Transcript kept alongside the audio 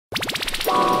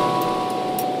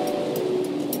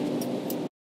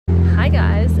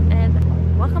guys,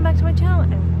 and welcome back to my channel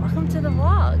and welcome to the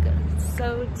vlog.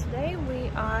 So today we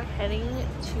are heading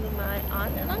to my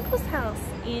aunt and uncle's house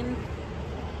in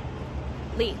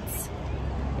Leeds.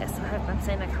 Yes, I hope I'm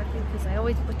saying that correctly because I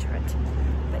always butcher it,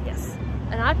 but yes,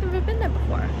 and I've never been there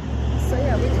before. So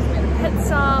yeah, we just made a pit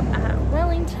stop at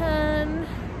Wellington.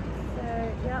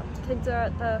 So yeah, the kids are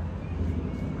at the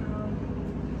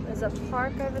there's a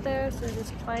park over there, so they're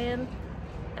just playing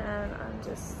and I'm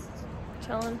just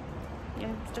chilling, you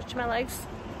know, stretching my legs.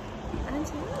 And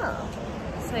yeah,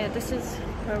 so yeah, this is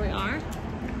where we are.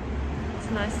 It's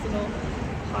a nice little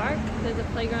park. There's a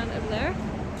playground over there.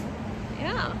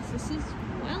 Yeah, so this is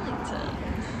Wellington.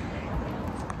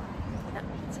 Yeah,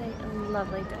 it's a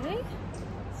lovely day.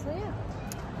 So yeah,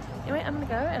 anyway, I'm gonna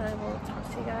go and I will talk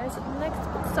to you guys at the next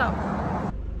pit stop.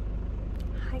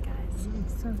 Hi guys,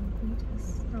 so we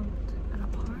just stopped at a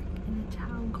park in a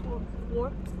town called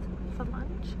Warmth for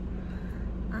lunch.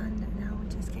 And now we're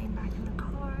just getting back in the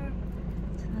car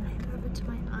to then head over to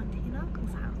my auntie and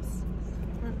uncle's house.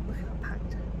 And look how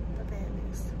packed the van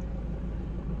is.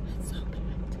 It's so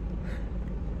packed.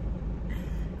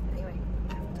 Anyway,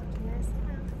 I will talk to you guys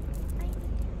now.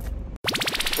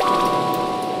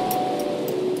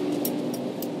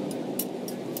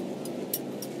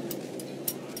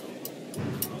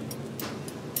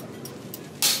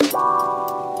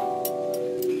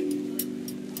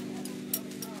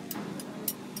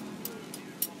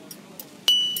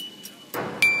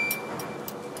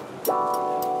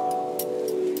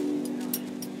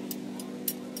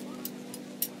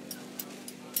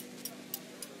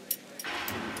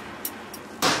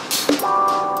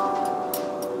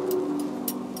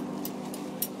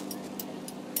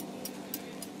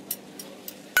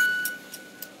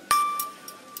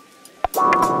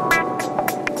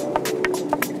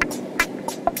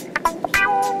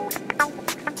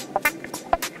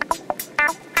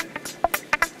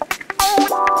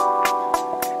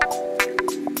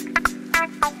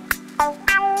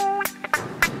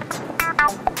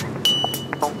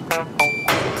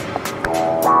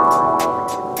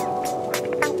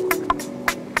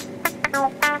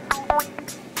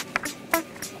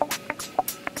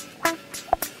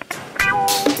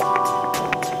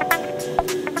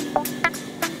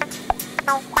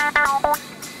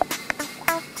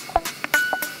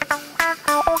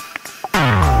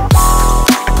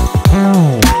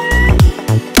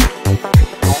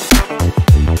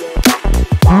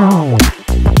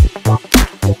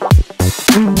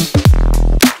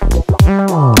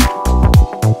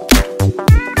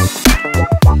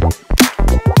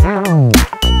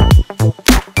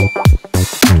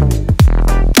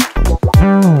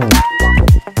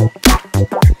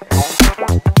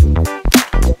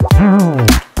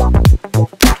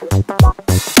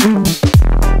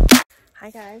 Hi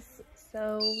guys,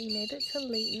 so we made it to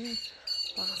Leeton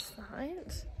last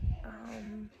night.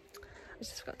 I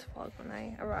just forgot to vlog when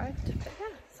I arrived, but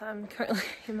yeah, so I'm currently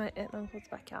in my aunt and uncle's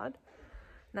backyard,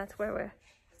 and that's where we're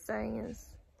staying,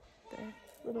 is the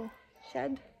little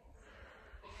shed.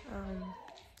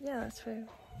 Yeah, that's where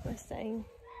we're staying.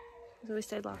 So we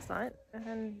stayed last night,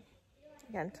 and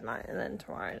again tonight, and then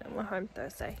tomorrow, and we're home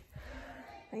Thursday.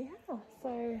 But yeah,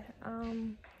 so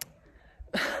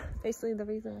basically the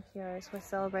reason we're here is we're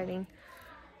celebrating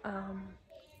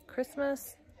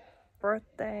Christmas,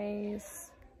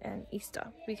 birthdays and Easter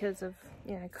because of,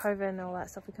 you know, COVID and all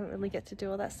that stuff. We couldn't really get to do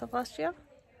all that stuff last year,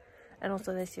 and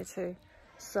also this year too.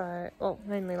 So, well,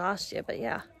 mainly last year, but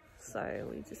yeah, so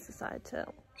we just decided to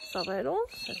celebrate it all.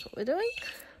 So that's what we're doing,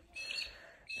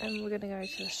 and we're gonna go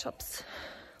to the shops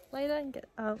later and get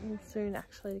soon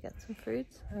actually to get some food,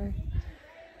 so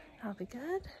that'll be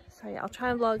good. So yeah, I'll try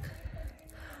and vlog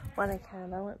when I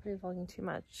can. I won't be vlogging too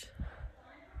much.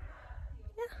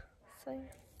 Yeah, so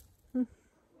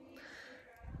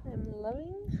I'm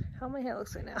loving how my hair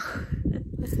looks right now.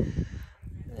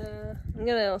 I'm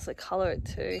gonna also color it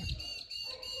too.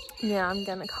 Yeah, I'm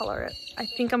gonna color it. I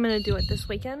think I'm gonna do it this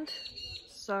weekend.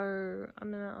 So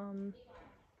I'm gonna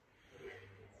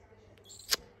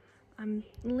I'm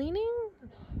leaning,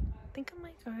 I think I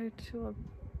might go to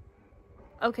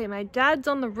a, okay, my dad's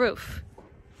on the roof.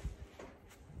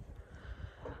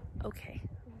 Okay.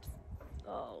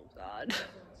 Oh God.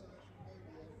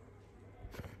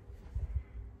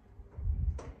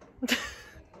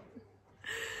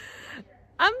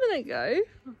 I'm gonna go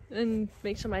and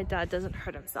make sure my dad doesn't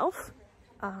hurt himself.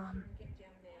 Alright,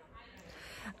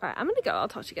 I'm gonna go. I'll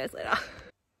talk to you guys later.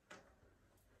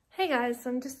 Hey guys,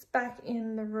 I'm just back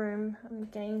in the room. I'm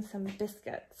getting some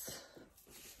biscuits.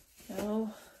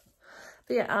 So,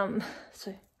 but yeah,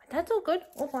 so my dad's all good,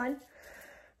 all fine.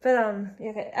 But yeah,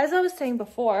 okay, as I was saying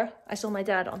before, I saw my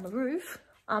dad on the roof.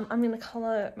 I'm going to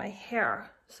color my hair.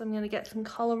 So I'm going to get some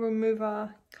color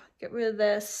remover, get rid of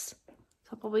this.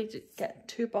 So I'll probably get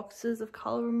 2 boxes of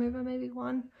color remover, maybe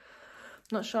 1.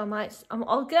 Not sure, I might.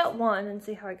 I'll get 1 and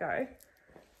see how I go.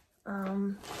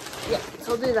 Yeah,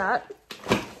 so I'll do that.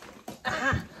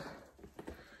 Ah,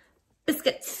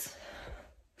 biscuits.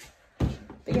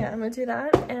 But yeah, I'm going to do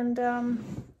that. And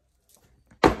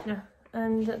yeah,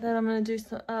 and then I'm going to do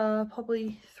some,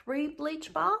 probably 3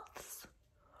 bleach baths.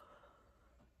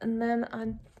 And then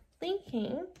I'm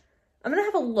thinking, I'm gonna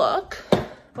have a look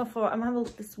before, I'm gonna have a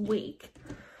look this week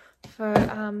for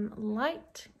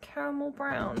light caramel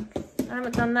brown. I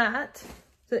haven't done that.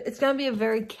 So it's gonna be a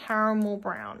very caramel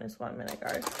brown is what I'm gonna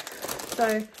go. So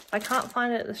if I can't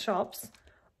find it at the shops,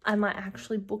 I might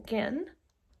actually book in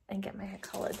and get my hair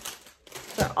colored.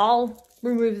 So I'll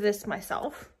remove this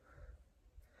myself.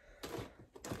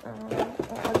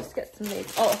 I'll just get some of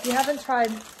these. Oh, if you haven't tried,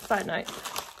 side note,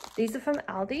 these are from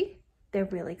Aldi. They're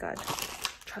really good.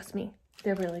 Trust me,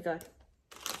 they're really good.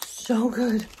 So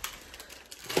good.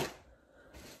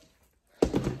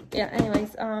 Yeah,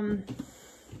 anyways, I'll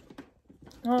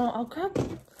grab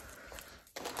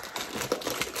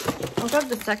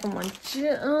the second one.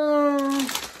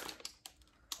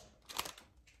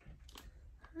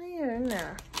 Higher in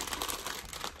there.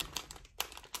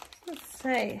 Let's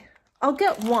see. I'll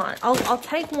get 1. I'll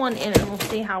take 1 in and we'll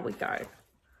see how we go.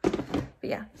 But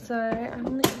yeah, so I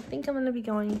think I'm going to be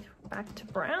going back to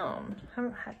brown. I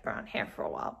haven't had brown hair for a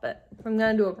while, but if I'm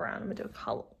going to do a brown, I'm going to do a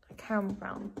caramel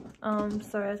brown.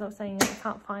 So as I was saying, if I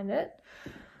can't find it,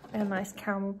 a nice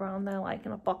caramel brown, they're like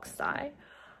in a box dye.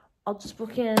 I'll just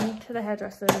book in to the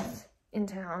hairdressers in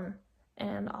town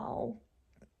and I'll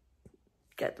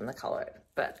get them to color it.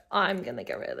 But I'm going to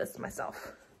get rid of this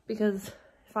myself because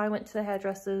if I went to the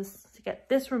hairdressers to get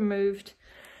this removed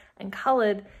and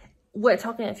colored, we're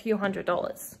talking a few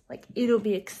 $100s. Like, it'll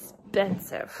be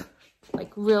expensive.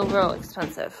 Like, real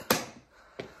expensive.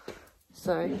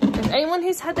 So, if anyone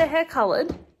who's had their hair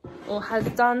colored or has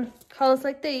done colors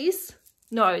like these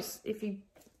knows if you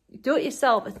do it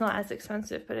yourself, it's not as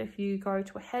expensive. But if you go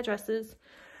to a hairdresser's,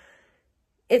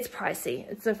 it's pricey.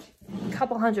 It's a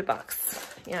couple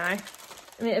 $100, you know. I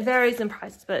mean, it varies in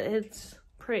prices, but it's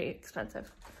pretty expensive.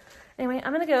 Anyway,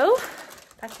 I'm gonna go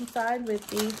back inside with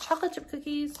the chocolate chip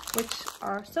cookies, which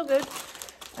are so good,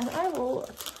 and I will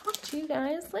talk to you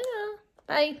guys later.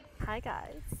 Bye. Hi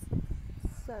guys.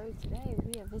 So today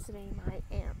we are visiting my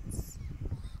aunt's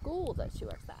school that she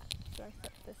works at. She works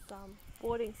at this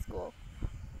boarding school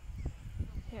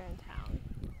here in town.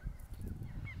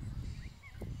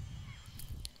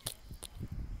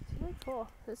 It's really cool.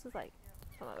 This is like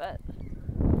some of it.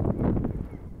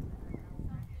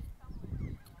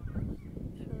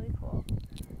 It's really cool.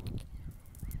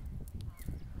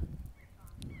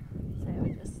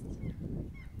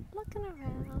 Looking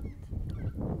around.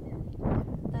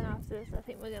 Then after this, I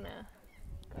think we're gonna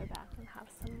go back and have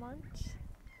some lunch,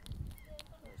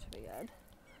 which will be good.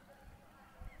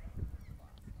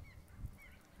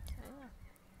 Yeah.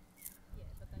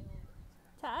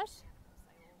 Tash?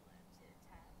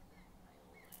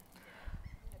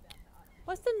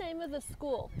 What's the name of the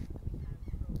school?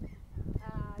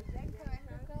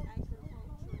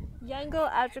 Yango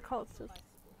Agriculture.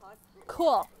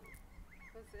 Cool.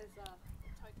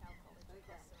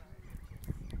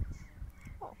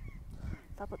 Oh,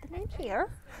 so I'll put the name here.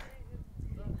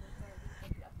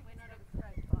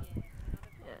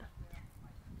 Yeah.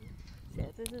 So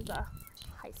this is a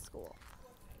high school.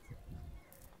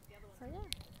 So yeah.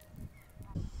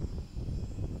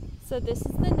 So this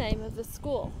is the name of the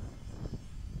school.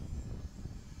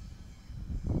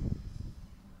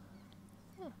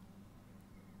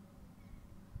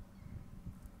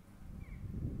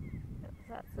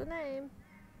 That's the name.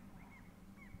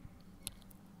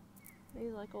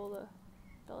 These are like all the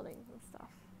buildings and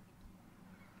stuff.